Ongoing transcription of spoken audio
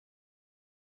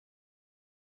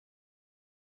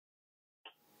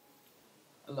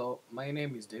Hello, my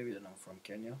name is David and I'm from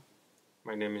Kenya.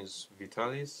 My name is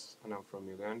Vitalis and I'm from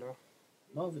Uganda.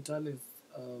 No, Vitalis,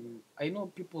 I know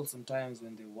people sometimes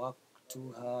when they work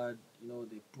too hard,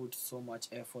 they put so much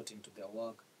effort into their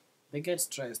work, they get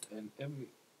stressed, and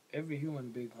every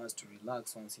human being has to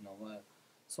relax once in a while.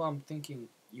 So I'm thinking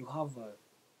you have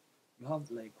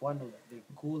like one of the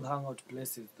cool hangout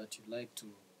places that you like to,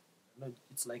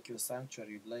 it's like your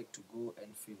sanctuary. You'd like to go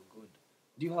and feel good.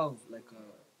 Do you have like a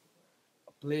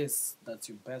place that's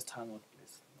your best hangout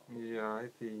place? Yeah, I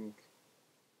think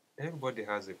everybody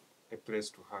has a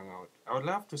place to hang out. I would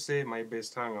love to say my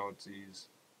best hangout is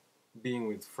being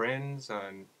with friends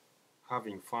and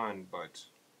having fun, but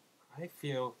I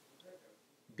feel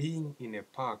being in a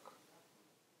park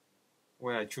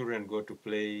where children go to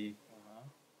play Uh-huh.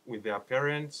 with their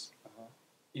parents Uh-huh.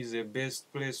 is the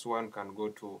best place one can go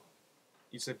to.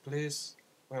 It's a place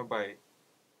whereby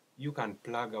you can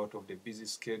plug out of the busy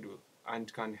schedule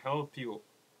and can help you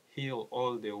heal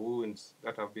all the wounds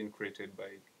that have been created by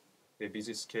the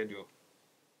busy schedule.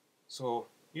 So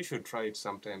you should try it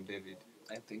sometime, David.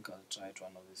 I think I'll try it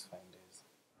one of these fine days.